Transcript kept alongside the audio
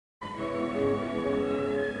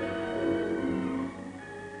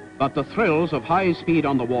But the thrills of high speed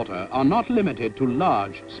on the water are not limited to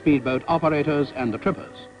large speedboat operators and the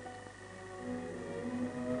trippers.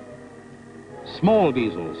 Small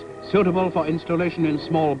diesels, suitable for installation in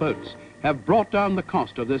small boats, have brought down the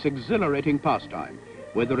cost of this exhilarating pastime,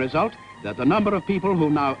 with the result that the number of people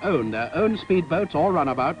who now own their own speedboats or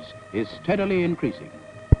runabouts is steadily increasing.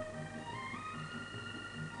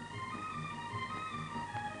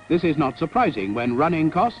 This is not surprising when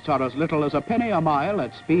running costs are as little as a penny a mile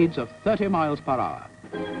at speeds of 30 miles per hour.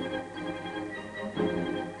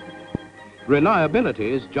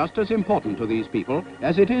 Reliability is just as important to these people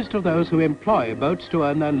as it is to those who employ boats to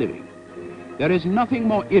earn their living. There is nothing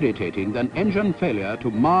more irritating than engine failure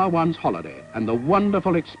to mar one's holiday and the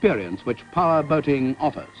wonderful experience which power boating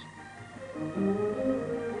offers.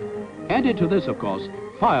 Added to this, of course,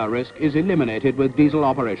 fire risk is eliminated with diesel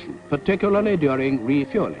operation, particularly during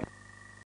refueling.